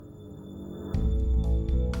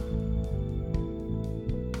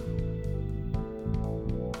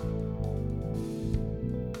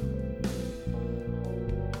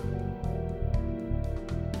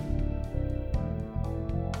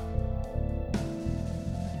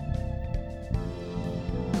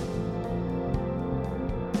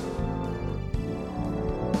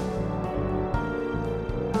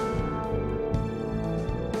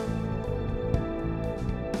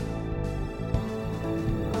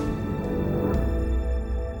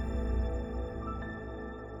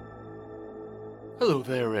Hello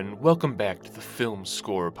there, and welcome back to the Film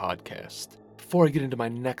Score podcast. Before I get into my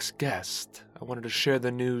next guest, I wanted to share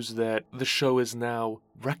the news that the show is now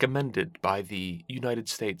recommended by the United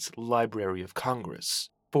States Library of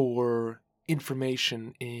Congress for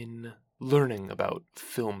information in learning about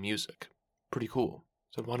film music. Pretty cool.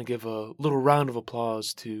 So I want to give a little round of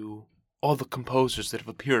applause to all the composers that have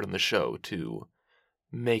appeared on the show to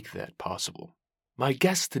make that possible. My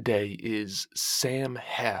guest today is Sam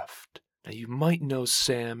Haft. Now, you might know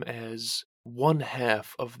Sam as one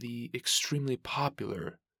half of the extremely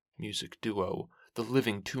popular music duo, the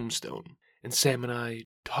Living Tombstone. And Sam and I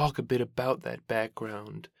talk a bit about that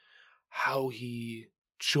background, how he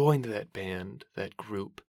joined that band, that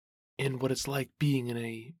group, and what it's like being in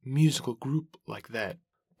a musical group like that.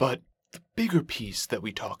 But the bigger piece that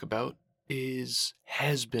we talk about is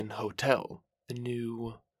Hazbin Hotel, the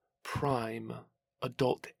new Prime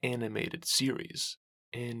adult animated series.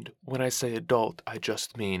 And when I say adult, I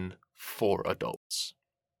just mean for adults.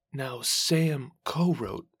 Now, Sam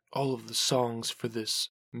co-wrote all of the songs for this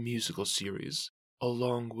musical series,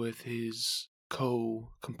 along with his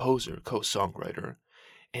co-composer, co-songwriter,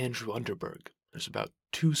 Andrew Underberg. There's about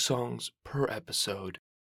 2 songs per episode,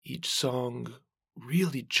 each song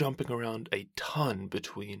really jumping around a ton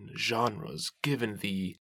between genres, given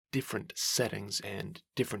the different settings and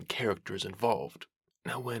different characters involved.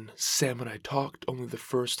 Now, when Sam and I talked, only the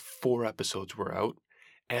first 4 episodes were out.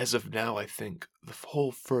 As of now, I think the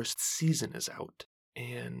whole first season is out,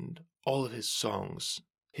 and all of his songs,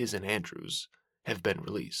 his and Andrew's, have been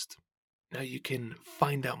released. Now, you can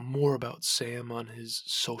find out more about Sam on his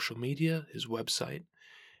social media, his website,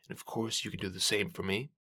 and of course, you can do the same for me.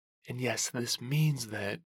 And yes, this means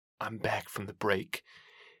that I'm back from the break,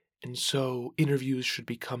 and so interviews should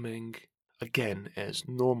be coming again as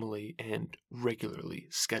normally and regularly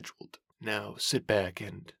scheduled. Now sit back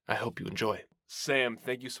and I hope you enjoy. Sam,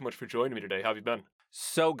 thank you so much for joining me today. How have you been?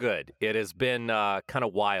 So good. It has been kind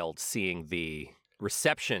of wild seeing the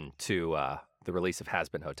reception to the release of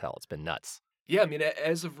Hazbin Hotel. It's been nuts. Yeah, I mean,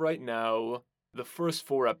 as of right now, the first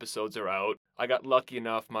 4 episodes are out. I got lucky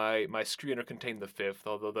enough, my screener contained the 5th,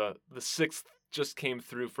 although the 6th just came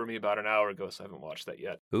through for me about an hour ago, so I haven't watched that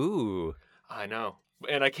yet. Ooh. I know.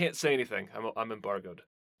 And I can't say anything. I'm embargoed.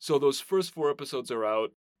 So those first 4 episodes are out,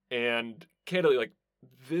 and candidly,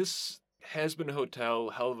 this Hazbin Hotel,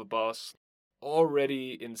 Hell of a Boss,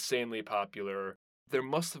 already insanely popular. There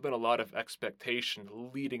must have been a lot of expectation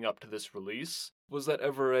leading up to this release. Was that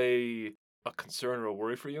ever a concern or a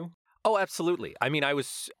worry for you? Oh, absolutely. I mean,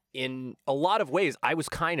 in a lot of ways, I was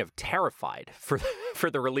kind of terrified for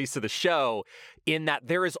the release of the show, in that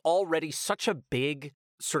there is already such a big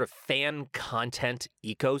sort of fan content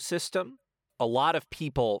ecosystem. A lot of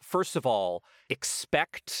people, first of all,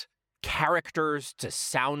 expect characters to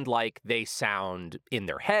sound like they sound in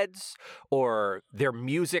their heads, or their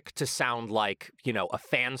music to sound like, a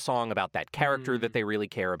fan song about that character that they really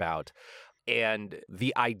care about. And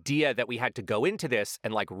the idea that we had to go into this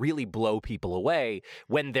and really blow people away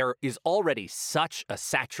when there is already such a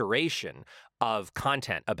saturation of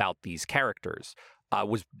content about these characters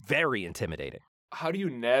was very intimidating. How do you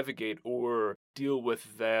navigate or deal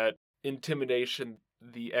with that intimidation,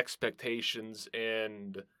 the expectations,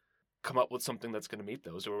 and come up with something that's going to meet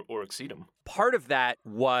those or exceed them? Part of that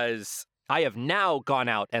was, I have now gone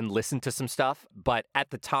out and listened to some stuff, but at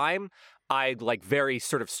the time, I very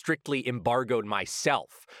sort of strictly embargoed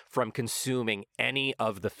myself from consuming any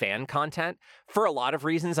of the fan content for a lot of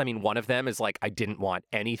reasons. I mean, one of them is I didn't want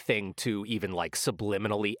anything to even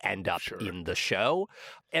subliminally end up in the show.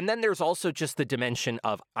 And then there's also just the dimension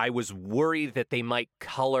of, I was worried that they might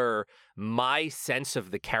color my sense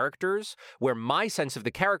of the characters, where my sense of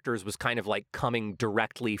the characters was kind of coming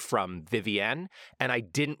directly from Vivienne, and I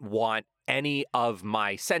didn't want any of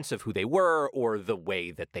my sense of who they were or the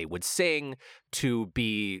way that they would sing to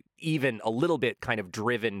be even a little bit kind of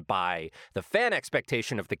driven by the fan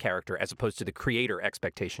expectation of the character as opposed to the creator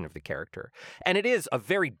expectation of the character. And it is a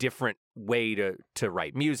very different way to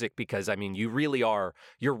write music, because I mean,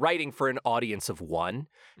 you're writing for an audience of one,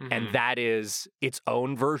 and that is its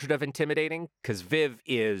own version of intimidating, because Viv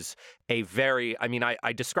is a very,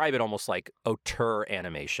 I describe it almost like auteur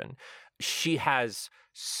animation. She has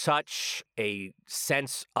such a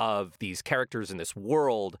sense of these characters in this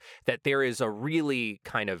world that there is a really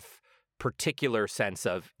kind of particular sense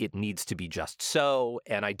of it needs to be just so,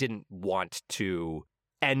 and I didn't want to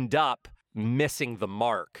end up missing the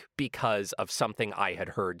mark because of something I had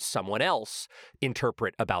heard someone else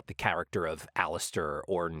interpret about the character of Alistair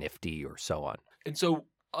or Nifty or so on. And so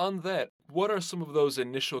on that, what are some of those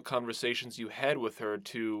initial conversations you had with her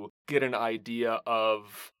to get an idea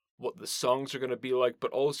of what the songs are going to be like,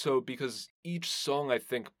 but also because each song, I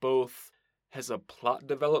think, both has a plot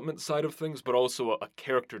development side of things, but also a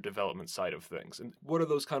character development side of things. And what are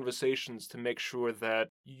those conversations to make sure that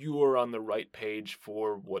you are on the right page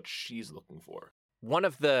for what she's looking for? One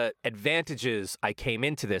of the advantages I came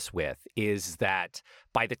into this with is that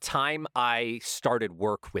by the time I started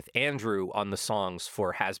work with Andrew on the songs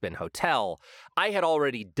for Hazbin Hotel, I had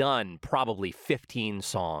already done probably 15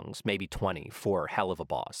 songs, maybe 20 for Hell of a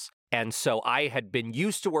Boss. And so I had been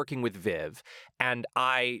used to working with Viv, and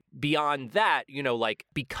beyond that,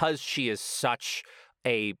 because she is such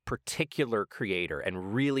a particular creator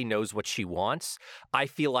and really knows what she wants, I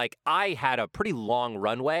feel like I had a pretty long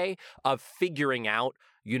runway of figuring out,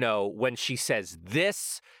 when she says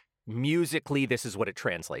this, musically, this is what it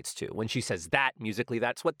translates to. When she says that, musically,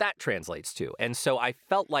 that's what that translates to. And so I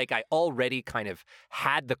felt like I already kind of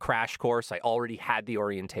had the crash course. I already had the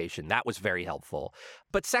orientation. That was very helpful.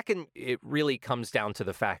 But second, it really comes down to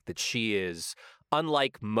the fact that she is,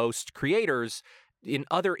 unlike most creators, in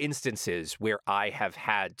other instances where I have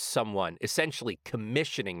had someone essentially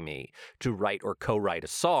commissioning me to write or co-write a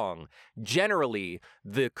song, generally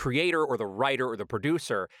the creator or the writer or the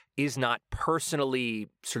producer is not personally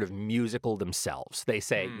sort of musical themselves. They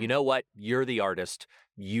say, you know what, you're the artist,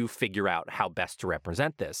 you figure out how best to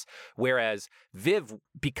represent this. Whereas Viv,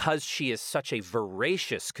 because she is such a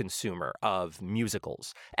voracious consumer of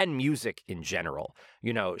musicals and music in general,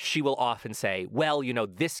 she will often say, well,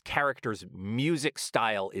 this character's music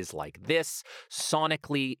style is like this.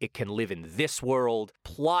 Sonically, it can live in this world.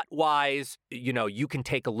 Plot-wise, you can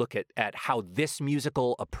take a look at how this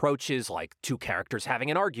musical approaches like two characters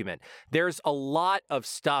having an argument. There's a lot of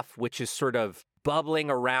stuff which is sort of bubbling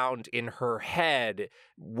around in her head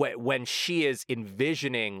when she is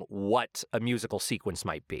envisioning what a musical sequence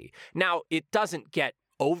might be. Now, it doesn't get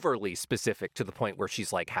overly specific to the point where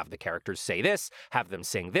she's like, have the characters say this, have them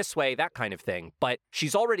sing this way, that kind of thing. But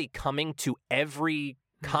she's already coming to every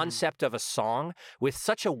concept of a song with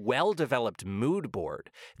such a well-developed mood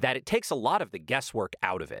board that it takes a lot of the guesswork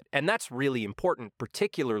out of it. And that's really important,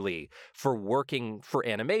 particularly for working for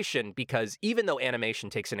animation, because even though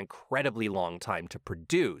animation takes an incredibly long time to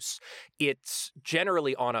produce, it's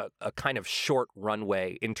generally on a kind of short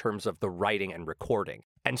runway in terms of the writing and recording.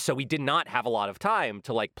 And so we did not have a lot of time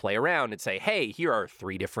to play around and say, hey, here are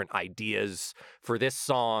 3 different ideas for this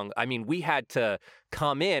song. I mean, we had to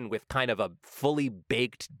come in with kind of a fully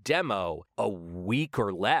baked demo a week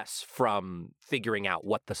or less from figuring out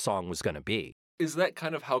what the song was going to be. Is that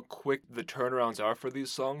kind of how quick the turnarounds are for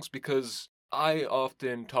these songs? Because I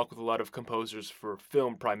often talk with a lot of composers for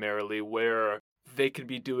film primarily, where they could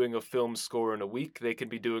be doing a film score in a week, they could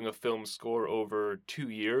be doing a film score over 2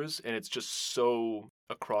 years, and it's just so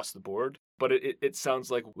across the board. But it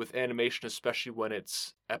sounds like with animation, especially when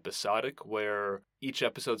it's episodic, where each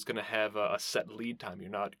episode's going to have a set lead time. You're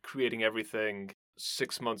not creating everything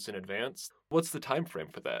 6 months in advance. What's the time frame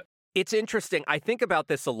for that? It's interesting. I think about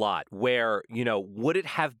this a lot where, would it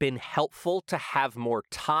have been helpful to have more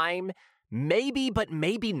time? Maybe, but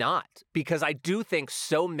maybe not, because I do think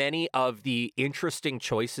so many of the interesting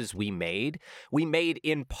choices we made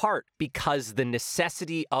in part because the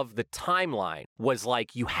necessity of the timeline was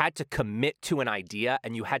like you had to commit to an idea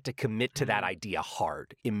and you had to commit to that idea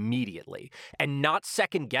hard immediately and not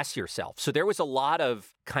second guess yourself. So there was a lot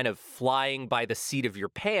of kind of flying by the seat of your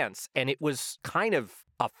pants, and it was kind of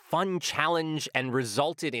a fun challenge and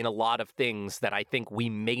resulted in a lot of things that I think we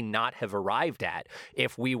may not have arrived at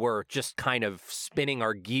if we were just kind of spinning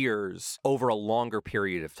our gears over a longer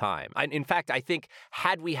period of time. In fact, I think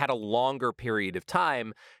had we had a longer period of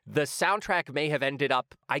time, the soundtrack may have ended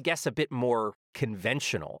up, I guess, a bit more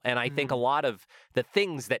conventional. And I think a lot of the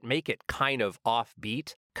things that make it kind of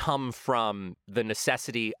offbeat come from the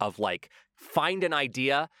necessity of find an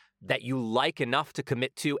idea that you like enough to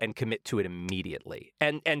commit to and commit to it immediately.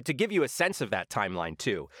 And to give you a sense of that timeline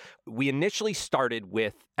too, we initially started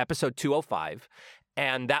with episode 205,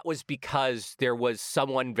 and that was because there was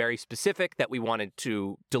someone very specific that we wanted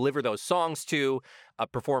to deliver those songs to, a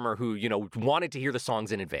performer who, wanted to hear the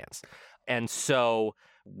songs in advance. And so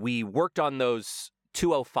we worked on those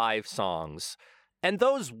 205 songs, and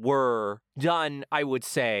those were done, I would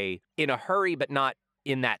say, in a hurry, but not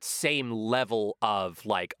in that same level of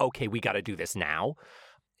okay, we got to do this now.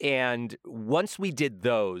 And once we did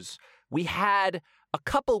those, we had a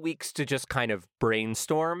couple weeks to just kind of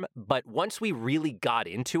brainstorm, but once we really got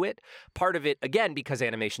into it, part of it, again, because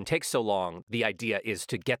animation takes so long, the idea is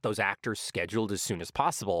to get those actors scheduled as soon as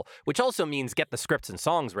possible, which also means get the scripts and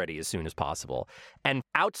songs ready as soon as possible. And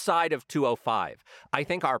outside of 205, I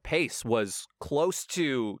think our pace was close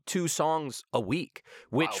to 2 songs a week,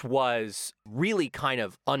 which was really kind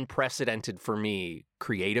of unprecedented for me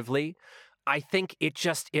creatively. I think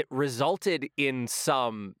it resulted in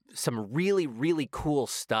some really, really cool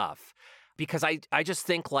stuff, because I just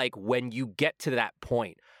think, like, when you get to that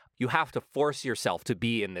point, you have to force yourself to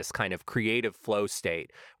be in this kind of creative flow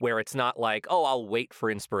state where it's not like, oh, I'll wait for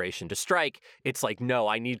inspiration to strike. It's like, no,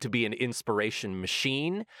 I need to be an inspiration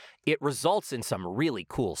machine. It results in some really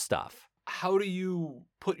cool stuff. How do you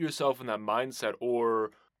put yourself in that mindset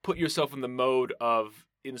or put yourself in the mode of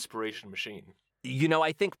inspiration machine? You know,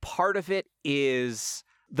 I think part of it is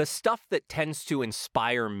the stuff that tends to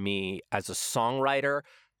inspire me as a songwriter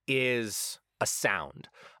is a sound.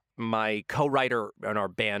 My co-writer in our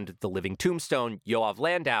band, The Living Tombstone, Yoav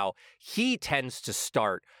Landau, he tends to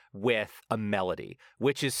start with a melody,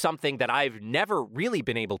 which is something that I've never really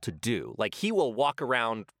been able to do. Like, he will walk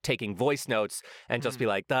around taking voice notes and just be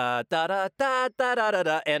like, da, da, da, da, da, da, da,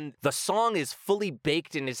 da, and the song is fully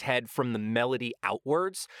baked in his head from the melody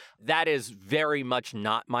outwards. That is very much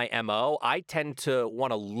not my MO. I tend to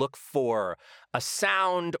want to look for a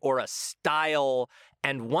sound or a style,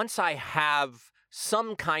 and once I have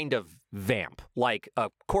some kind of vamp, like a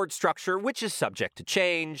chord structure, which is subject to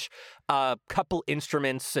change, a couple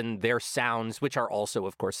instruments and their sounds, which are also,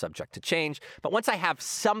 of course, subject to change. But once I have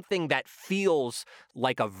something that feels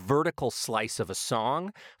like a vertical slice of a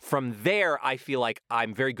song, from there, I feel like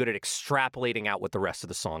I'm very good at extrapolating out what the rest of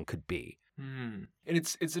the song could be. And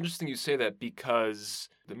it's interesting you say that, because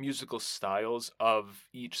the musical styles of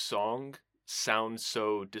each song sound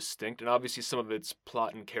so distinct, and obviously some of it's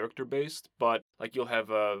plot and character based, but like you'll have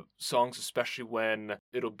songs, especially when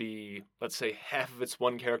it'll be, let's say, half of it's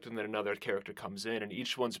one character and then another character comes in, and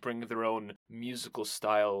each one's bringing their own musical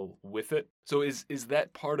style with it. So is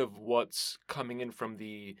that part of what's coming in from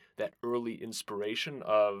that early inspiration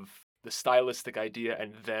of the stylistic idea,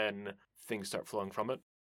 and then things start flowing from it?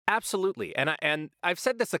 Absolutely. And I've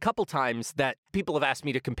said this a couple times, that people have asked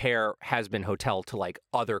me to compare Hazbin Hotel to, like,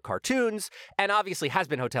 other cartoons. And obviously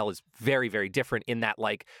Hazbin Hotel is very, very different in that,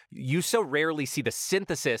 like, you so rarely see the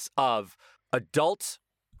synthesis of adult,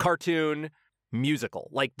 cartoon, musical.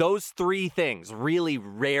 Like, those 3 things really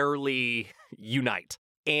rarely unite.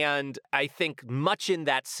 And I think much in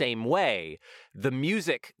that same way, the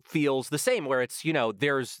music feels the same, where it's, you know,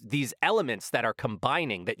 there's these elements that are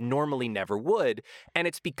combining that normally never would. And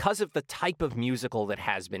it's because of the type of musical that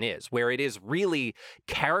Hazbin is, where it is really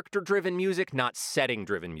character-driven music, not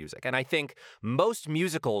setting-driven music. And I think most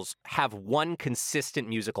musicals have one consistent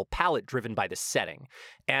musical palette driven by the setting.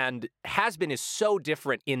 And Hazbin is so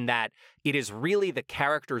different in that it is really the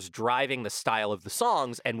characters driving the style of the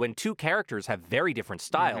songs. And when 2 characters have very different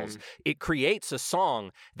styles, it creates a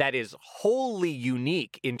song that is wholly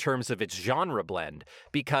unique in terms of its genre blend,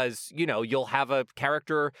 because, you know, you'll have a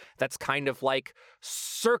character that's kind of like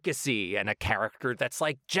circusy and a character that's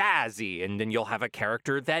like jazzy, and then you'll have a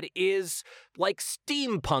character that is like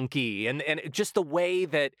steampunky, and just the way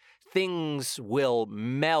that things will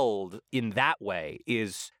meld in that way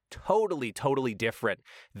is totally, totally different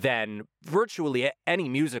than virtually any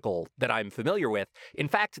musical that I'm familiar with. In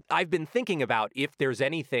fact, I've been thinking about if there's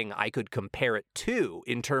anything I could compare it to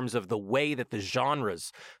in terms of the way that the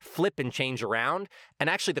genres flip and change around. And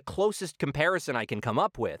actually, the closest comparison I can come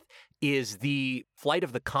up with is the Flight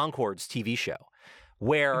of the Conchords TV show,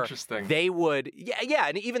 where they would,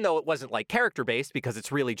 and even though it wasn't like character-based, because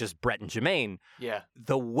it's really just Brett and Jermaine,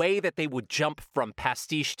 the way that they would jump from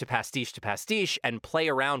pastiche to pastiche to pastiche and play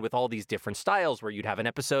around with all these different styles, where you'd have an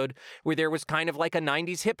episode where there was kind of like a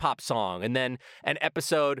 90s hip-hop song, and then an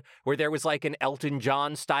episode where there was like an Elton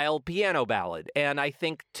John-style piano ballad. And I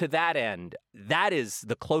think to that end, that is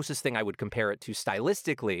the closest thing I would compare it to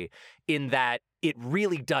stylistically, in that it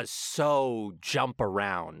really does so jump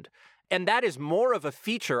around. And that is more of a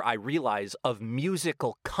feature, I realize, of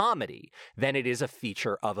musical comedy than it is a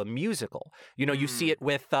feature of a musical. You know, you see it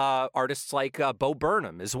with artists like Bo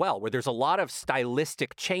Burnham as well, where there's a lot of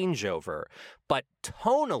stylistic changeover, but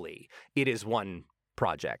tonally, it is one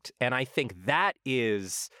project. And I think that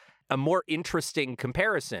is a more interesting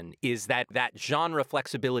comparison is that genre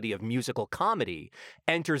flexibility of musical comedy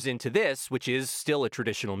enters into this, which is still a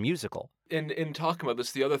traditional musical. In talking about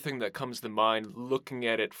this, the other thing that comes to mind, looking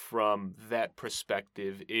at it from that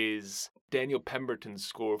perspective, is Daniel Pemberton's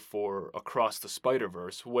score for Across the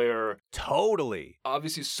Spider-Verse, where Totally.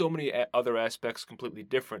 obviously so many other aspects completely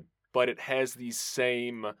different, but it has the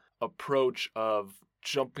same approach of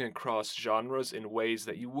jumping across genres in ways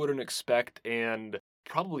that you wouldn't expect and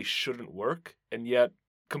probably shouldn't work, and yet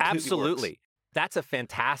completely Absolutely. works. That's a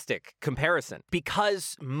fantastic comparison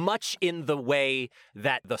because much in the way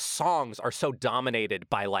that the songs are so dominated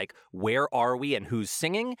by like, where are we and who's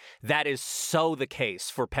singing? That is so the case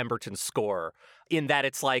for Pemberton's score in that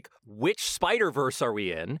it's like, which Spider-Verse are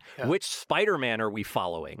we in? Yeah. Which Spider-Man are we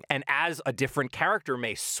following? And as a different character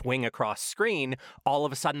may swing across screen, all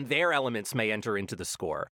of a sudden their elements may enter into the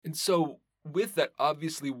score. And so with that,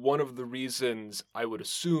 obviously one of the reasons I would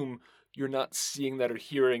assume you're not seeing that or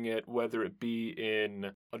hearing it, whether it be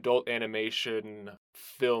in adult animation,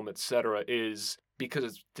 film, etc., is because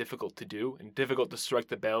it's difficult to do and difficult to strike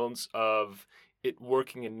the balance of it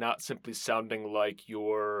working and not simply sounding like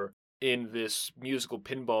you're in this musical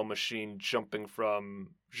pinball machine jumping from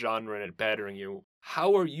genre and it battering you.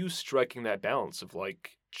 How are you striking that balance of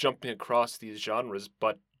like jumping across these genres,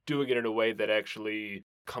 but doing it in a way that actually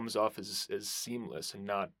comes off as seamless and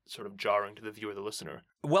not sort of jarring to the viewer, the listener?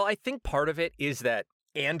 Well, I think part of it is that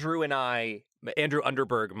Andrew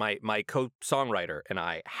Underberg, my co-songwriter, and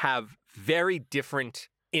I have very different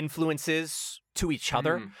influences to each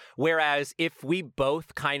other. Whereas if we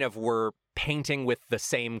both kind of were painting with the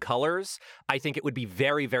same colors, I think it would be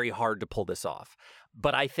very, very hard to pull this off.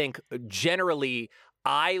 But I think generally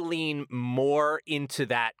I lean more into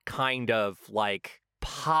that kind of like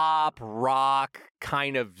pop rock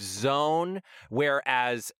kind of zone,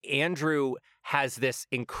 whereas Andrew has this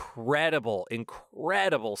incredible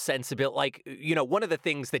sensibility. Like, you know, one of the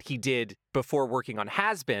things that he did before working on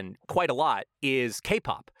Hazbin quite a lot is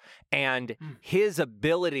K-pop. And his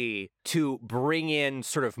ability to bring in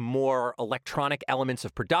sort of more electronic elements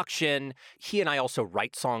of production. He and I also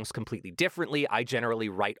write songs completely differently. I generally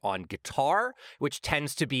write on guitar, which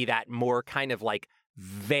tends to be that more kind of like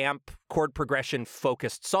vamp chord progression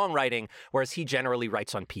focused songwriting, whereas he generally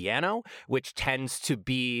writes on piano, which tends to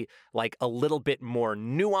be like a little bit more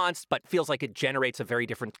nuanced, but feels like it generates a very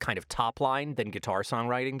different kind of top line than guitar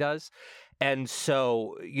songwriting does. And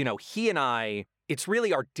so, you know, he and I, it's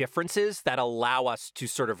really our differences that allow us to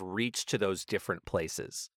sort of reach to those different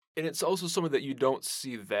places. And it's also something that you don't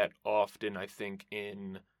see that often, I think,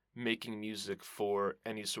 in making music for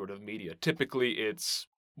any sort of media. Typically, it's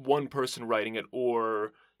one person writing it,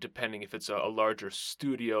 or depending if it's a larger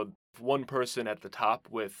studio, one person at the top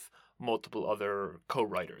with multiple other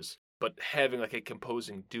co-writers. But having like a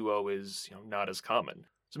composing duo is, you know, not as common.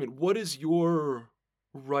 So I mean, what is your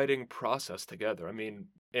writing process together? I mean,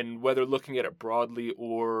 and whether looking at it broadly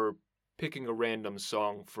or picking a random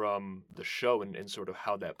song from the show and sort of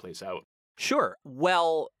how that plays out. Sure.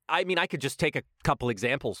 Well, I mean, I could just take a couple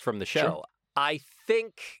examples from the show. Sure. I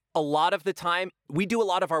think a lot of the time we do a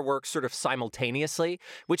lot of our work sort of simultaneously,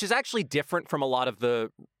 which is actually different from a lot of the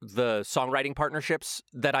songwriting partnerships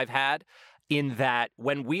that I've had, in that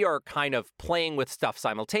when we are kind of playing with stuff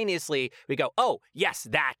simultaneously, we go, oh, yes,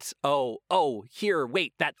 that. Oh, here,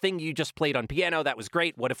 wait, that thing you just played on piano, that was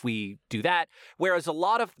great. What if we do that? Whereas a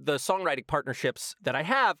lot of the songwriting partnerships that I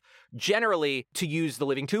have, generally, to use The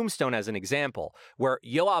Living Tombstone as an example, where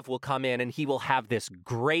Yoav will come in and he will have this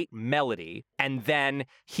great melody, and then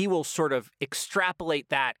he will sort of extrapolate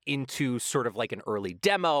that into sort of like an early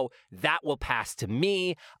demo. That will pass to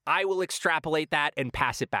me. I will extrapolate that and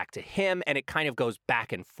pass it back to him, and it kind of goes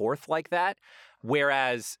back and forth like that.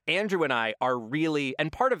 Whereas Andrew and I are really,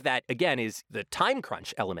 and part of that, again, is the time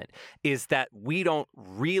crunch element, is that we don't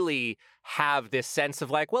really have this sense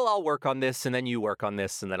of like, well, I'll work on this, and then you work on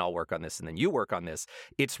this, and then I'll work on this, and then you work on this.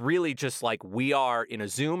 It's really just like we are in a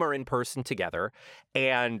Zoom or in person together,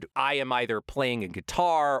 and I am either playing a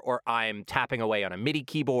guitar or I'm tapping away on a MIDI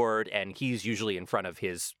keyboard, and he's usually in front of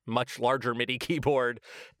his much larger MIDI keyboard,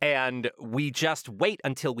 and we just wait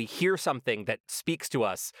until we hear something that speaks to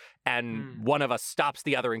us, and one of us stops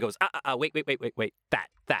the other and goes, wait,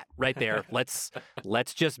 that right there. Let's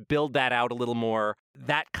just build that out a little more.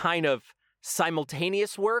 That kind of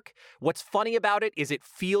simultaneous work. What's funny about it is it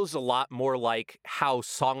feels a lot more like how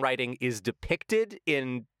songwriting is depicted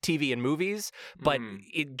in TV and movies, but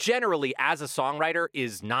it generally, as a songwriter,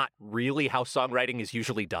 is not really how songwriting is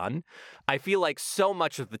usually done. I feel like so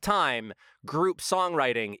much of the time, group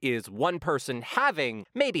songwriting is one person having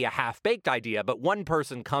maybe a half-baked idea, but one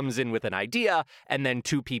person comes in with an idea, and then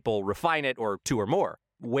two people refine it, or two or more.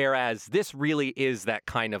 Whereas this really is that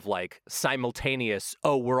kind of like simultaneous,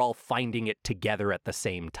 oh, we're all finding it together at the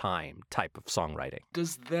same time type of songwriting.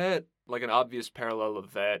 Does that, like an obvious parallel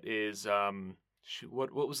of that is,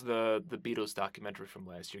 what was the Beatles documentary from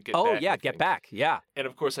last year? Get Oh, Back, yeah, Get Back, yeah. And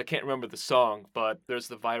of course, I can't remember the song, but there's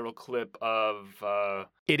the viral clip of...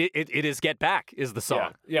 It is Get Back is the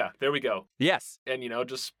song. Yeah, there we go. Yes. And,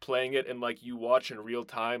 just playing it and, like, you watch in real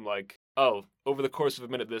time, like, oh, over the course of a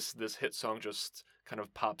minute, this hit song just kind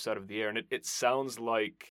of pops out of the air. And it sounds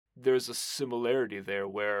like there's a similarity there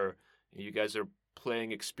where you guys are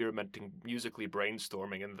playing, experimenting, musically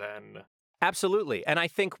brainstorming, and then... Absolutely. And I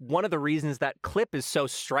think one of the reasons that clip is so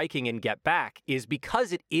striking in Get Back is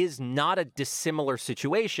because it is not a dissimilar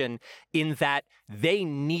situation in that they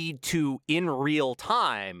need to, in real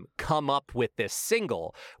time, come up with this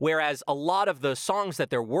single. Whereas a lot of the songs that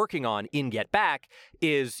they're working on in Get Back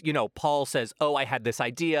is, Paul says, oh, I had this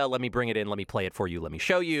idea. Let me bring it in. Let me play it for you. Let me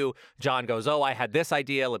show you. John goes, oh, I had this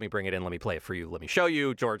idea. Let me bring it in. Let me play it for you. Let me show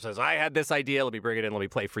you. George says, I had this idea. Let me bring it in. Let me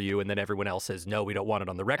play it for you. And then everyone else says, no, we don't want it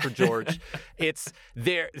on the record, George. It's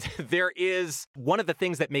there is one of the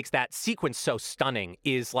things that makes that sequence so stunning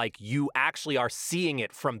is like you actually are seeing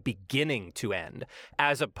it from beginning to end,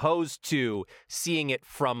 as opposed to seeing it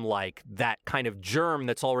from like that kind of germ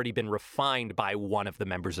that's already been refined by one of the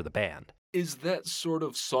members of the band. Is that sort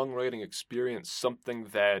of songwriting experience something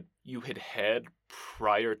that you had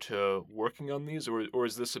prior to working on these, or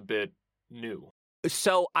is this a bit new?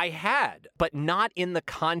 So I had, but not in the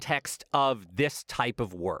context of this type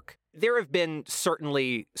of work. There have been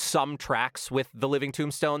certainly some tracks with The Living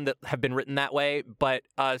Tombstone that have been written that way, but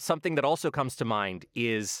something that also comes to mind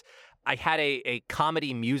is I had a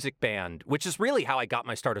comedy music band, which is really how I got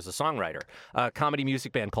my start as a songwriter, a comedy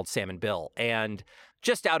music band called Sam and Bill. And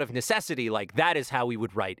just out of necessity, like that is how we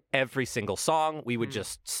would write every single song. We would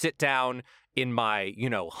just sit down in my,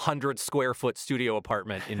 100-square-foot studio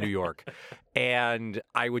apartment in New York. And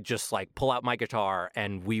I would just like pull out my guitar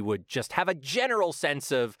and we would just have a general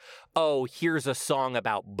sense of, oh, here's a song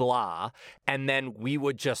about blah. And then we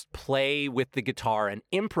would just play with the guitar and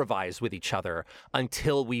improvise with each other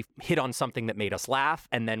until we hit on something that made us laugh.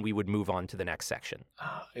 And then we would move on to the next section.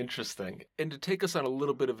 Interesting. And to take us on a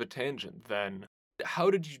little bit of a tangent then,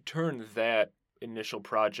 how did you turn that initial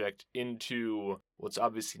project into what's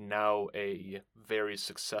obviously now a very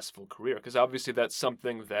successful career? Because obviously that's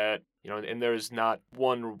something that, and there's not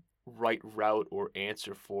one right route or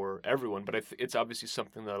answer for everyone, but it's obviously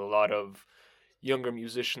something that a lot of younger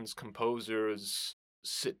musicians, composers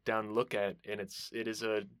sit down and look at, and it is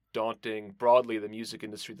a daunting, broadly the music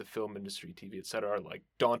industry, the film industry, TV, etc., are like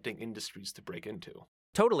daunting industries to break into.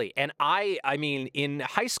 Totally. And I mean, in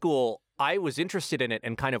high school, I was interested in it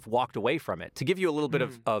and kind of walked away from it. To give you a little bit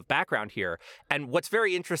of background here, and what's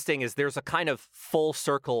very interesting is there's a kind of full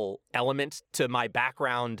circle element to my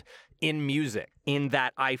background in music, in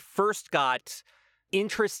that I first got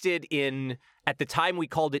interested in, at the time we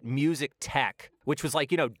called it music tech, which was like,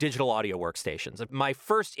 digital audio workstations. My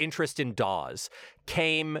first interest in DAWs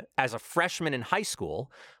came as a freshman in high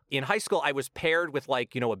school. In high school, I was paired with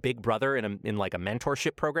like, a big brother in like a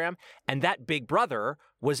mentorship program. And that big brother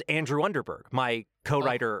was Andrew Underberg, my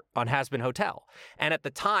co-writer on Hazbin Hotel. And at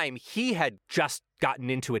the time, he had just gotten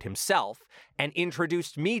into it himself and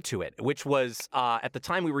introduced me to it, which was, at the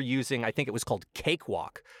time we were using, I think it was called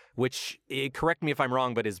Cakewalk, which, correct me if I'm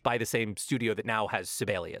wrong, but is by the same studio that now has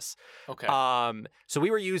Sibelius. Okay. So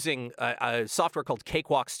we were using a software called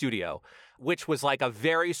Cakewalk Studio, which was like a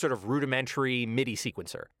very sort of rudimentary MIDI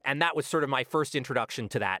sequencer. And that was sort of my first introduction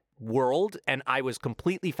to that world, and I was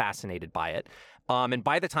completely fascinated by it. And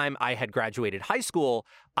by the time I had graduated high school,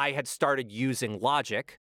 I had started using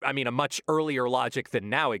Logic. I mean, a much earlier Logic than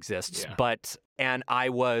now exists, and I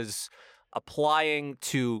was applying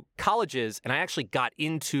to colleges, and I actually got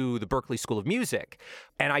into the Berklee School of Music,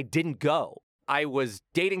 and I didn't go. I was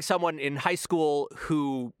dating someone in high school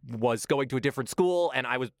who was going to a different school, and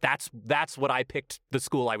that's what I picked the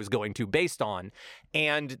school I was going to based on.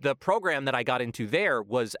 And the program that I got into there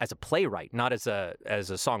was as a playwright, not as a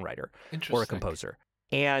songwriter or a composer.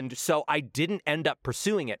 And so I didn't end up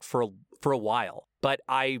pursuing it for a while. But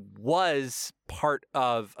I was part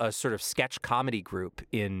of a sort of sketch comedy group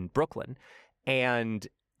in Brooklyn. And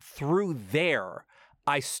through there,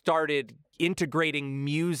 I started integrating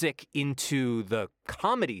music into the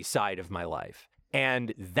comedy side of my life.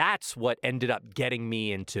 And that's what ended up getting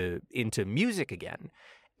me into music again.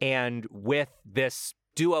 And with this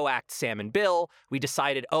duo act, Sam and Bill, we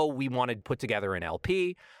decided, we wanted to put together an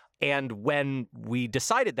LP. And when we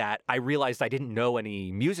decided that, I realized I didn't know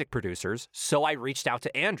any music producers, so I reached out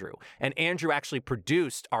to Andrew. And Andrew actually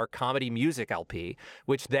produced our comedy music LP,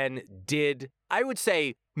 which then did, I would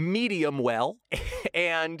say, medium well.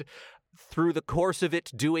 And through the course of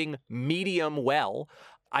it doing medium well,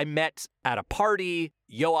 I met at a party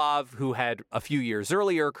Yoav, who had a few years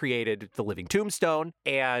earlier created The Living Tombstone.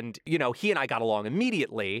 And, he and I got along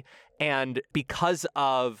immediately. And because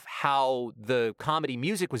of how the comedy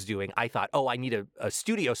music was doing, I thought, I need a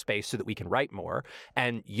studio space so that we can write more.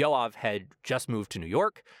 And Yoav had just moved to New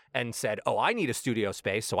York and said, I need a studio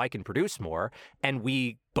space so I can produce more. And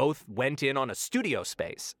we both went in on a studio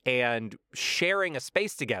space. And sharing a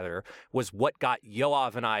space together was what got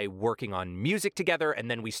Yoav and I working on music together.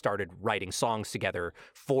 And then we started writing songs together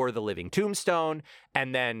for The Living Tombstone.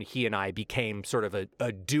 And then he and I became sort of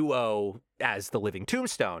a duo as The Living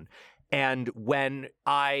Tombstone. And when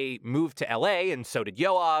I moved to LA, and so did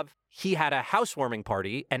Yoav, he had a housewarming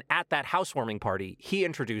party. And at that housewarming party, he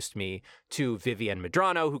introduced me to Vivienne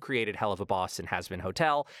Medrano, who created Hell of a Boss and Hazbin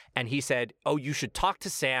Hotel. And he said, you should talk to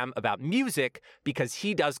Sam about music because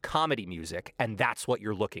he does comedy music, and that's what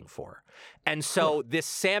you're looking for. And so this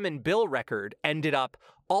Sam and Bill record ended up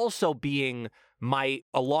also being my,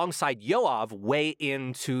 alongside Yoav, way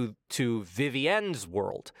into Vivienne's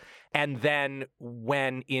world. And then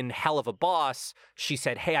when in Hell of a Boss, she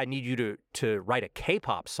said, hey, I need you to write a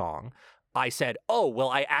K-pop song. I said,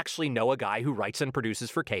 I actually know a guy who writes and produces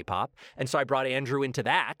for K-pop. And so I brought Andrew into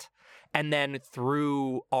that. And then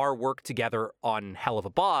through our work together on Hell of a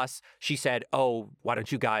Boss, she said, why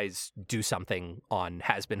don't you guys do something on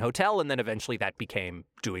Hazbin Hotel? And then eventually that became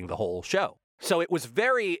doing the whole show. So it was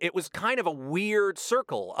kind of a weird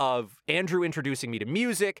circle of Andrew introducing me to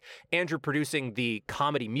music, Andrew producing the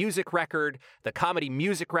comedy music record, the comedy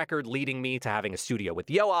music record leading me to having a studio with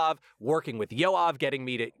Yoav, working with Yoav, getting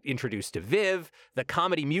me to introduce to Viv, the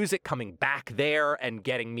comedy music coming back there and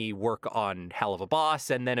getting me work on Hell of a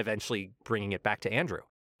Boss, and then eventually bringing it back to Andrew.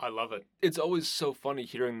 I love it. It's always so funny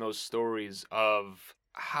hearing those stories of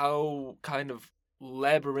how kind of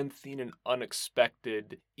labyrinthine and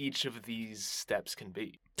unexpected each of these steps can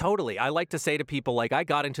be. Totally. I like to say to people, I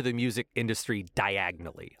got into the music industry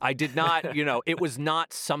diagonally. I did not, it was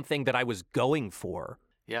not something that I was going for.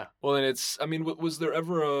 Yeah. Well, and was there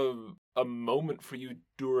ever a moment for you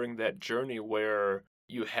during that journey where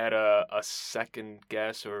you had a second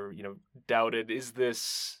guess or, doubted, is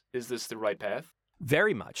this the right path?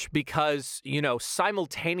 Very much, because,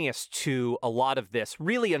 simultaneous to a lot of this,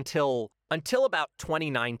 really until about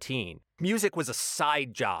 2019, music was a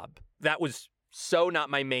side job. That was so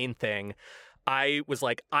not my main thing. I was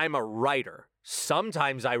like, I'm a writer.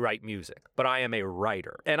 Sometimes I write music, but I am a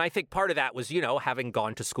writer. And I think part of that was, having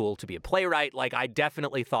gone to school to be a playwright. I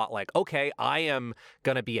definitely thought okay, I am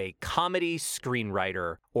going to be a comedy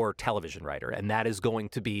screenwriter or television writer. And that is going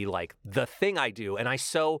to be the thing I do. And I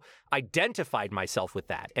so identified myself with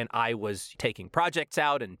that. And I was taking projects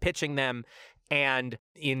out and pitching them. And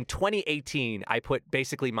in 2018, I put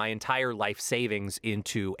basically my entire life savings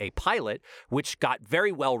into a pilot, which got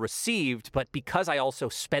very well received. But because I also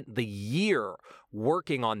spent the year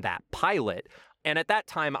working on that pilot, and at that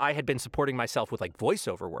time I had been supporting myself with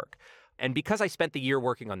voiceover work. And because I spent the year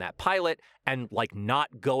working on that pilot and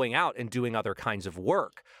not going out and doing other kinds of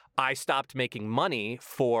work, I stopped making money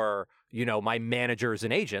for, my managers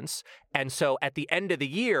and agents. And so at the end of the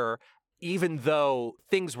year, even though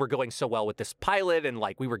things were going so well with this pilot and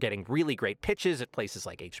we were getting really great pitches at places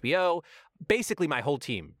like HBO, basically my whole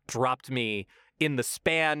team dropped me in the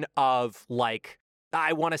span of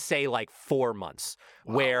I want to say 4 months.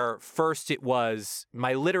 Wow. Where first it was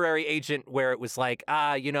my literary agent where it was I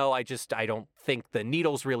don't think the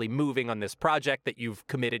needle's really moving on this project that you've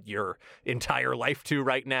committed your entire life to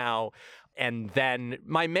right now. And then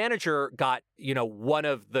my manager got, one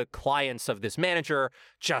of the clients of this manager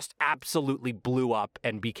just absolutely blew up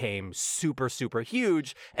and became super, super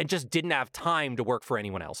huge and just didn't have time to work for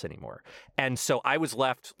anyone else anymore. And so I was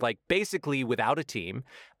left basically without a team.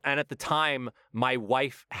 And at the time, my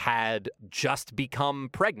wife had just become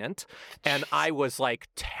pregnant and I was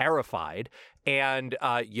terrified. And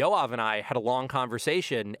Yoav and I had a long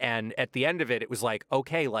conversation. And at the end of it, it was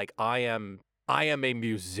okay, I am a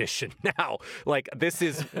musician now. This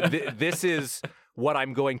is what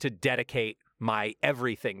I'm going to dedicate my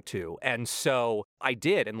everything to. And so I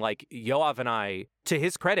did. And like Yoav and I, to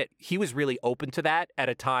his credit, he was really open to that at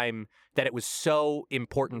a time that it was so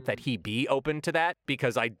important that he be open to that,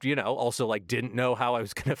 because I, also like didn't know how I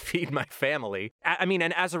was going to feed my family. I mean,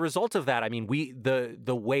 and as a result of that, I mean,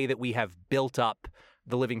 the way that we have built up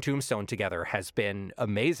the Living Tombstone together has been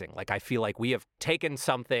amazing. Like, I feel like we have taken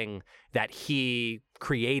something that he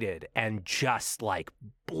created and just like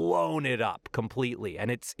blown it up completely. And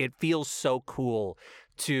it feels so cool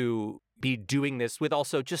to be doing this with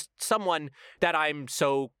also just someone that I'm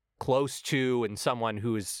so close to and someone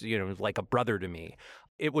who is, like a brother to me.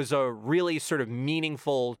 It was a really sort of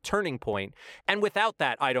meaningful turning point. And without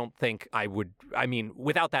that, I don't think I would,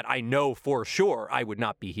 without that, I know for sure I would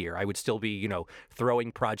not be here. I would still be,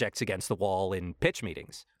 throwing projects against the wall in pitch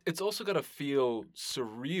meetings. It's also got to feel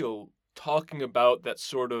surreal talking about that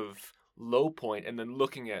sort of low point and then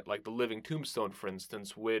looking at like the Living Tombstone, for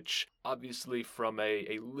instance, which obviously from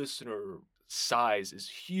a listener size is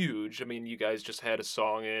huge. I mean, you guys just had a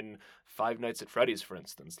song in Five Nights at Freddy's, for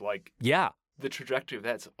instance. Like, yeah. The trajectory of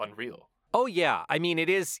that's unreal. Oh, yeah. I mean, it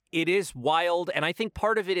is wild. And I think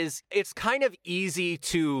part of it is it's kind of easy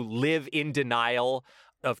to live in denial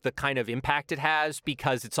of the kind of impact it has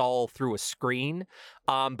because it's all through a screen.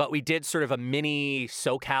 But we did sort of a mini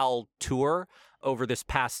SoCal tour over this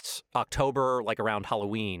past October, like around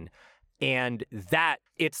Halloween. And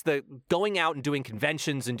it's the going out and doing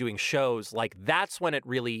conventions and doing shows, like that's when it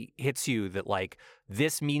really hits you that like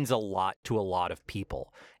this means a lot to a lot of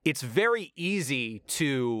people. It's very easy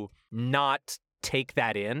to not take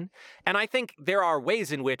that in. And I think there are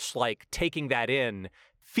ways in which like taking that in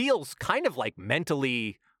feels kind of like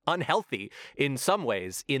mentally unhealthy in some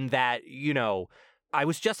ways, in that, I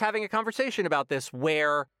was just having a conversation about this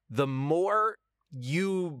where the more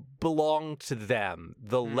you belong to them,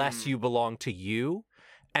 the less you belong to you.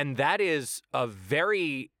 And that is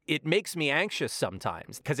it makes me anxious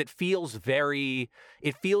sometimes because it feels very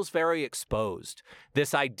exposed.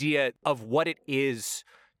 This idea of what it is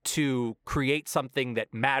to create something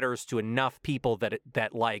that matters to enough people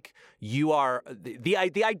that like you are the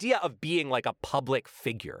idea of being like a public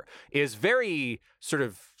figure is very sort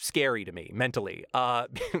of scary to me mentally.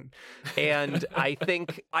 And I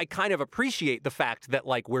think I kind of appreciate the fact that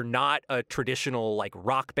like we're not a traditional like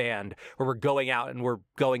rock band where we're going out and we're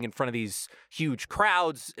going in front of these huge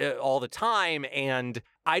crowds all the time. And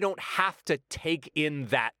I don't have to take in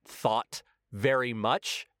that thought very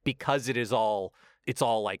much because it's all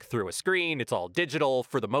like through a screen. It's all digital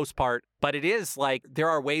for the most part. But it is like there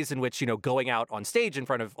are ways in which, going out on stage in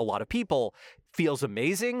front of a lot of people feels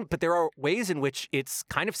amazing. But there are ways in which it's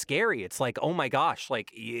kind of scary. It's like, oh my gosh,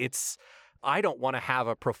 like I don't want to have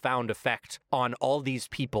a profound effect on all these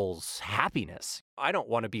people's happiness. I don't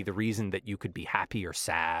want to be the reason that you could be happy or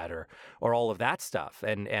sad or all of that stuff.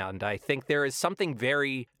 And I think there is something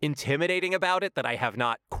very intimidating about it that I have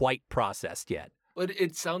not quite processed yet. But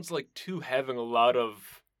it sounds like, too, having a lot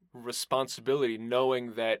of responsibility,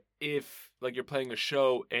 knowing that if, like, you're playing a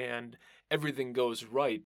show and everything goes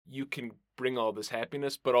right, you can bring all this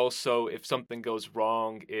happiness, but also if something goes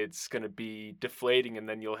wrong, it's going to be deflating, and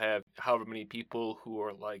then you'll have however many people who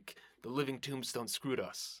are like, the Living Tombstone screwed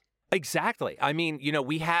us. Exactly. I mean,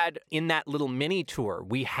 we had in that little mini tour,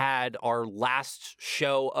 we had our last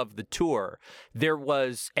show of the tour. There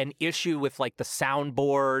was an issue with like the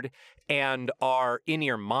soundboard and our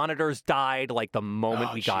in-ear monitors died like the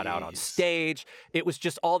moment we got out on stage. It was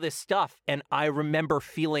just all this stuff. And I remember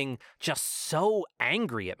feeling just so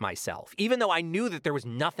angry at myself, even though I knew that there was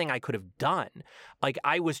nothing I could have done. Like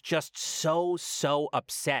I was just so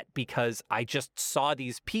upset because I just saw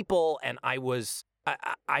these people and I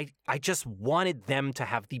just wanted them to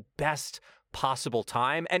have the best possible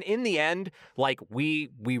time. And in the end, like we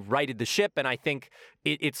righted the ship. And I think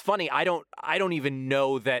it's funny. I don't even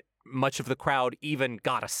know that much of the crowd even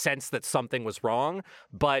got a sense that something was wrong,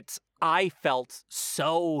 but I felt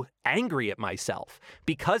so angry at myself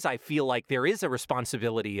because I feel like there is a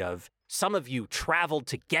responsibility of some of you traveled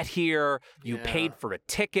to get here, you paid for a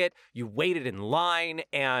ticket, you waited in line,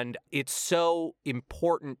 and it's so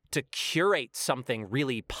important to curate something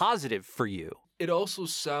really positive for you. It also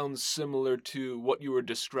sounds similar to what you were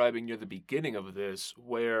describing near the beginning of this,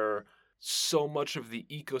 where so much of the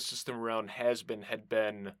ecosystem around Hazbin had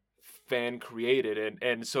been fan-created,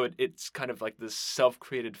 and so it's kind of like this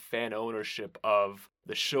self-created fan ownership of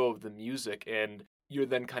the show, of the music, and you're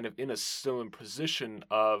then kind of in a similar position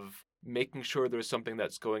of making sure there's something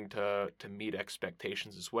that's going to meet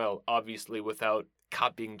expectations as well, obviously without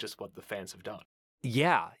copying just what the fans have done.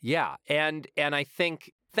 Yeah. And I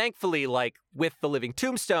think, thankfully, like with the Living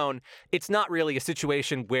Tombstone, it's not really a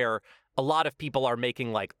situation where a lot of people are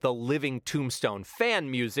making like the living Tombstone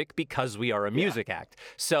fan music because we are a music act.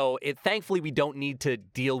 So thankfully we don't need to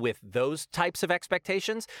deal with those types of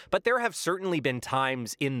expectations, but there have certainly been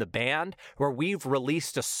times in the band where we've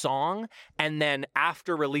released a song and then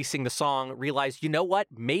after releasing the song realized, you know what,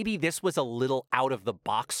 maybe this was a little out of the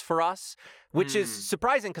box for us, which is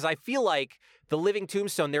surprising because I feel like the Living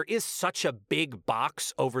Tombstone, there is such a big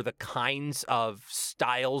box over the kinds of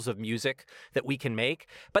styles of music that we can make.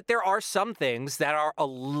 But there are some things that are a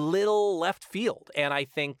little left field. And I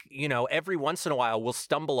think, every once in a while we'll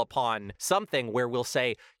stumble upon something where we'll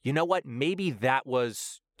say, you know what, maybe that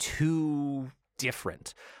was too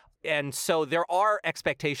different. And so there are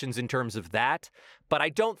expectations in terms of that, but I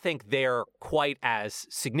don't think they're quite as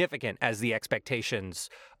significant as the expectations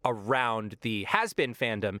around the Hazbin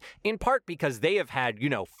fandom, in part because they have had,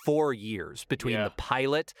 4 years between the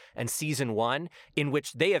pilot and season 1, in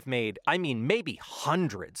which they have made, maybe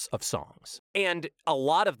hundreds of songs. And a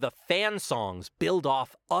lot of the fan songs build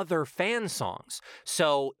off other fan songs.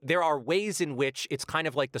 So there are ways in which it's kind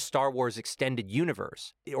of like the Star Wars extended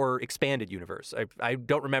universe or expanded universe. I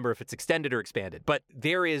don't remember if it's extended or expanded, but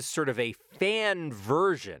there is sort of a fan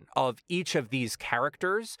version of each of these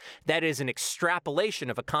characters that is an extrapolation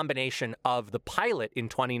of a combination of the pilot in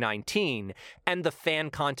 2019 and the fan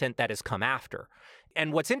content that has come after.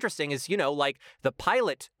 And what's interesting is, the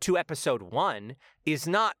pilot to episode 1 is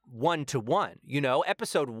not 1-to-1.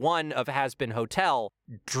 Episode 1 of Hazbin Hotel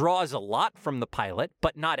draws a lot from the pilot,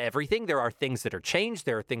 but not everything. There are things that are changed.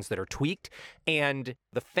 There are things that are tweaked. And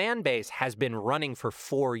the fan base has been running for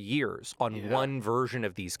 4 years on one version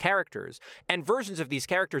of these characters, and versions of these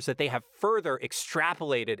characters that they have further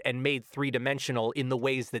extrapolated and made three-dimensional in the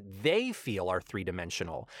ways that they feel are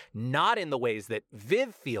three-dimensional, not in the ways that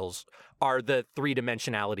Viv feels are the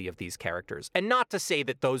three-dimensionality of these characters. And not to say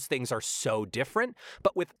that those things are so different,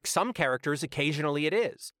 but with some characters, occasionally it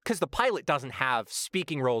is. Because the pilot doesn't have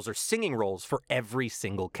speaking roles or singing roles for every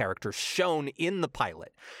single character shown in the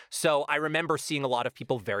pilot. So I remember seeing a lot of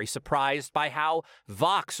people very surprised by how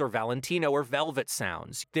Vox or Valentino or Velvet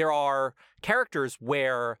sounds. There are characters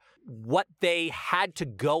where what they had to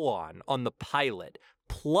go on the pilot,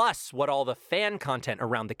 plus what all the fan content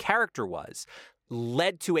around the character was,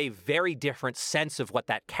 led to a very different sense of what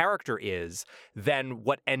that character is than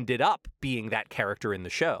what ended up being that character in the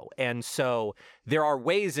show. And so there are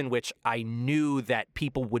ways in which I knew that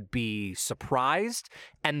people would be surprised,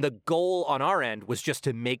 and the goal on our end was just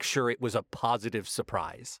to make sure it was a positive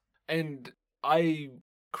surprise. And I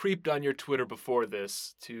creeped on your Twitter before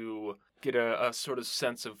this to get a sort of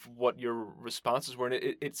sense of what your responses were. And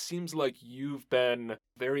it seems like you've been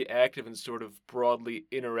very active in sort of broadly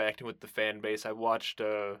interacting with the fan base. I watched,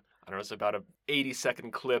 it's about a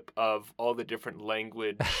 80-second clip of all the different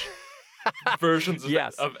language versions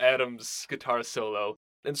of Adam's guitar solo.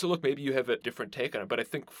 And so, look, maybe you have a different take on it, but I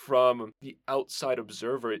think from the outside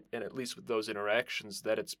observer, and at least with those interactions,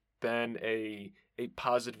 that it's been a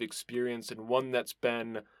positive experience and one that's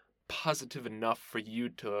been positive enough for you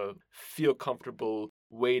to feel comfortable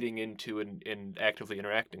wading into and actively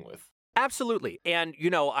interacting with. Absolutely. And,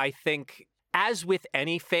 I think as with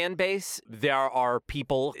any fan base, there are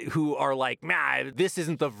people who are like, this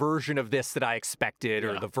isn't the version of this that I expected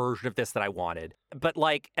or the version of this that I wanted. But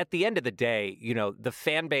at the end of the day, the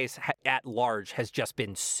fan base at large has just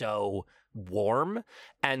been so warm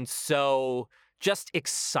and so just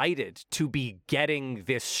excited to be getting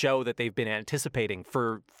this show that they've been anticipating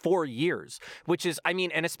for 4 years, which is,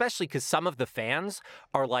 and especially because some of the fans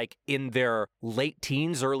are in their late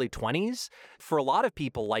teens, early 20s. For a lot of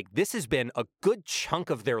people, this has been a good chunk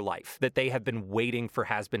of their life that they have been waiting for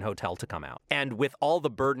Hazbin Hotel to come out. And with all the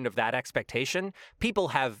burden of that expectation, people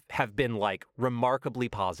have been remarkably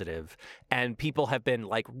positive, and people have been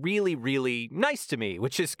really, really nice to me,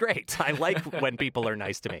 which is great. I like when people are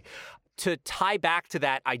nice to me. To tie back to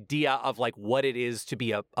that idea of what it is to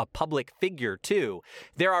be a public figure too,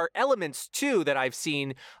 there are elements too that I've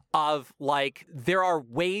seen of there are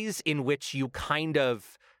ways in which you kind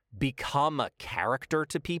of become a character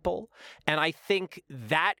to people. And I think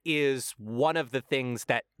that is one of the things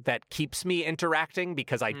that keeps me interacting,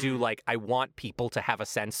 because I do I want people to have a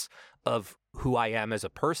sense of who I am as a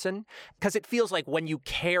person, because it feels like when you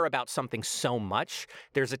care about something so much,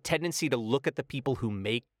 there's a tendency to look at the people who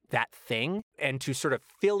make that thing and to sort of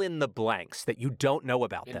fill in the blanks that you don't know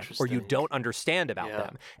about them or you don't understand about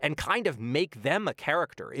them, and kind of make them a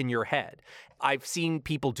character in your head. I've seen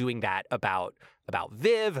people doing that about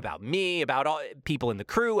Viv, about me, about all people in the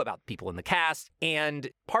crew, about people in the cast. And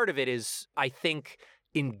part of it is, I think,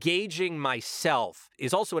 engaging myself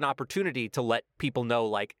is also an opportunity to let people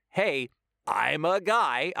know hey, I'm a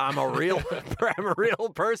guy. I'm a real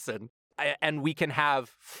person. And we can have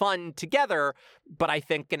fun together. But I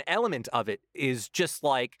think an element of it is just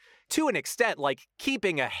like, to an extent, like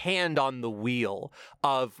keeping a hand on the wheel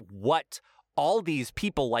of what all these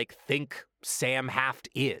people like think Sam Haft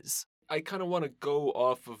is. I kind of want to go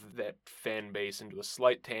off of that fan base into a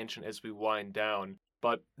slight tangent as we wind down.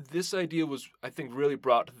 But this idea was, I think, really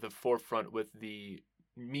brought to the forefront with the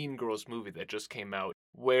Mean Girls movie that just came out,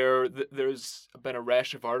 where there's been a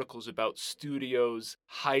rash of articles about studios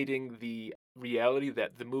hiding the reality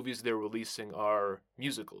that the movies they're releasing are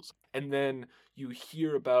musicals. And then you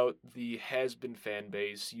hear about the Hazbin fan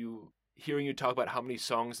base, hearing you talk about how many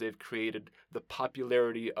songs they've created, the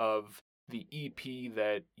popularity of the EP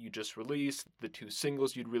that you just released, the 2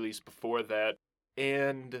 singles you'd released before that.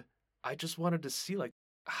 And I just wanted to see, like,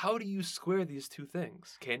 how do you square these two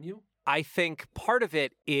things? Can you? I think part of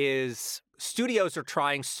it is studios are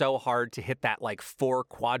trying so hard to hit that like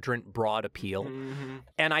 4-quadrant broad appeal. Mm-hmm.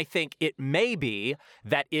 And I think it may be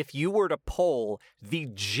that if you were to poll the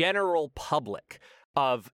general public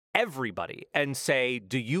of everybody and say,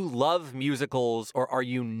 do you love musicals or are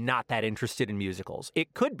you not that interested in musicals?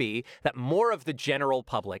 It could be that more of the general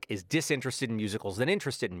public is disinterested in musicals than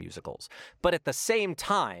interested in musicals. But at the same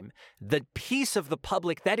time, the piece of the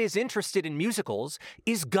public that is interested in musicals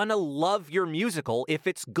is gonna love your musical if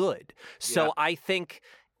it's good. So Yeah. I think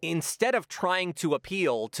instead of trying to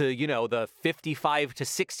appeal to, the 55 to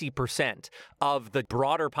 60% of the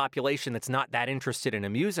broader population that's not that interested in a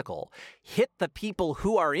musical, hit the people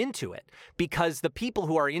who are into it, because the people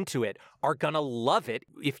who are into it are going to love it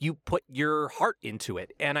if you put your heart into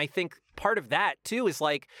it. And I think part of that, too, is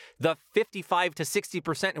like the 55 to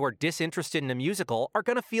 60% who are disinterested in a musical are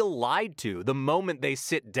going to feel lied to the moment they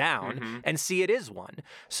sit down and see it is one.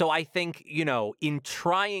 So I think, in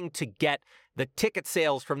trying to get the ticket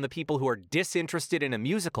sales from the people who are disinterested in a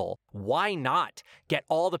musical, why not get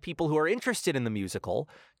all the people who are interested in the musical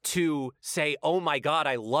to say, oh my God,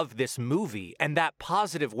 I love this movie. And that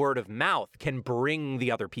positive word of mouth can bring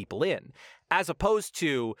the other people in, as opposed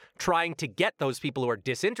to trying to get those people who are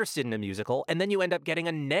disinterested in a musical. And then you end up getting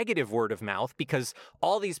a negative word of mouth because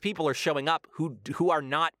all these people are showing up who are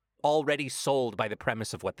not already sold by the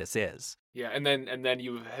premise of what this is. Yeah, and then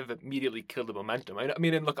you have immediately killed the momentum. I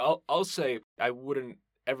mean, and look, I'll say I wouldn't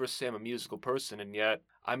ever say I'm a musical person, and yet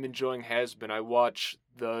I'm enjoying Hazbin. I watch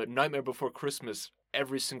The Nightmare Before Christmas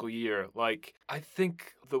every single year. Like, I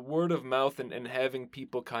think the word of mouth and having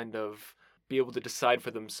people kind of be able to decide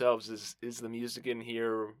for themselves, is the music in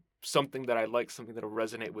here something that I like, something that'll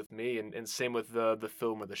resonate with me, and same with the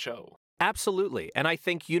film or the show. Absolutely. And I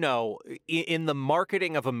think, in the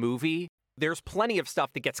marketing of a movie, there's plenty of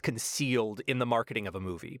stuff that gets concealed in the marketing of a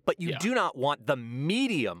movie, but you do not want the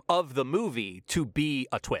medium of the movie to be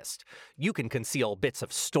a twist. You can conceal bits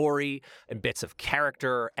of story and bits of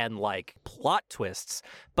character and like plot twists,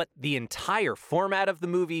 but the entire format of the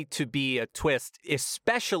movie to be a twist,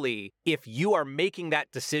 especially if you are making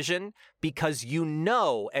that decision because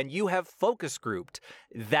and you have focus grouped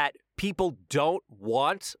that people don't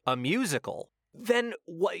want a musical, then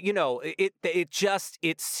what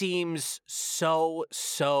it seems so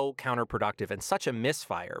counterproductive and such a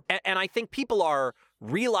misfire. And I think people are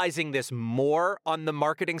realizing this more on the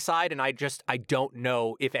marketing side, and I don't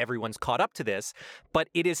know if everyone's caught up to this, but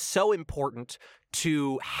it is so important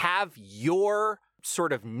to have your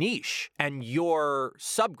sort of niche and your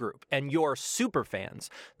subgroup and your super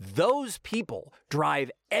fans. Those people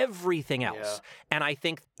drive everything else. Yeah. And I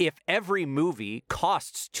think if every movie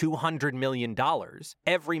costs $200 million,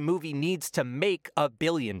 every movie needs to make $1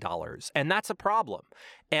 billion. And that's a problem.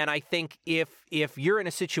 And I think if you're in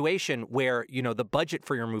a situation where, the budget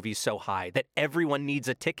for your movie is so high that everyone needs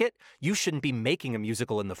a ticket, you shouldn't be making a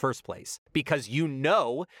musical in the first place, because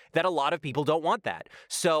that a lot of people don't want that.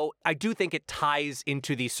 So I do think it ties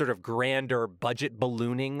into the sort of grander budget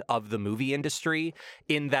ballooning of the movie industry,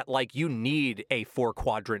 in that like you need a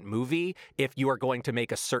 4-quadrant movie if you are going to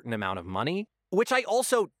make a certain amount of money, which I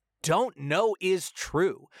also don't know is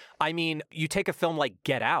true. I mean, you take a film like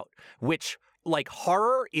Get Out, which like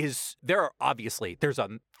horror there's a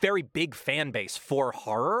very big fan base for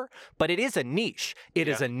horror, but it is a niche. It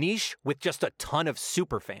is a niche with just a ton of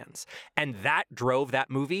super fans. And that drove that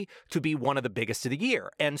movie to be one of the biggest of the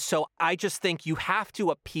year. And so I just think you have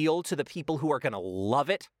to appeal to the people who are going to love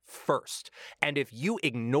it first. And if you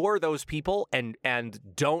ignore those people and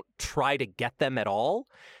don't try to get them at all,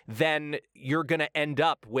 then you're going to end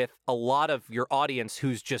up with a lot of your audience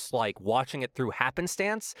who's just like watching it through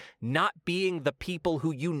happenstance, not being the people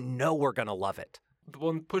who are going to love it. The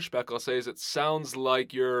one pushback I'll say is it sounds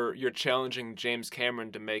like you're challenging James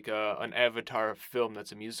Cameron to make an Avatar film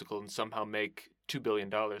that's a musical and somehow make $2 billion.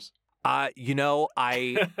 I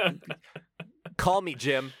call me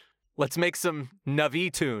Jim. Let's make some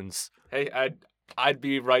Navi tunes. Hey, I'd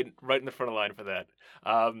be right in the front of line for that.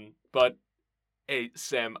 But hey,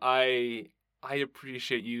 Sam, I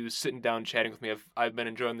appreciate you sitting down chatting with me. I've been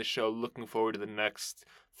enjoying the show. Looking forward to the next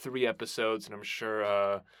 3 episodes, and I'm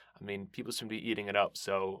sure. People seem to be eating it up,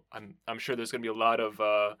 so I'm sure there's going to be a lot of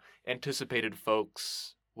anticipated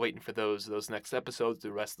folks waiting for those next episodes,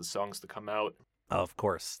 the rest of the songs to come out. Of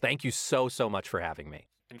course. Thank you so much for having me.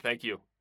 And thank you.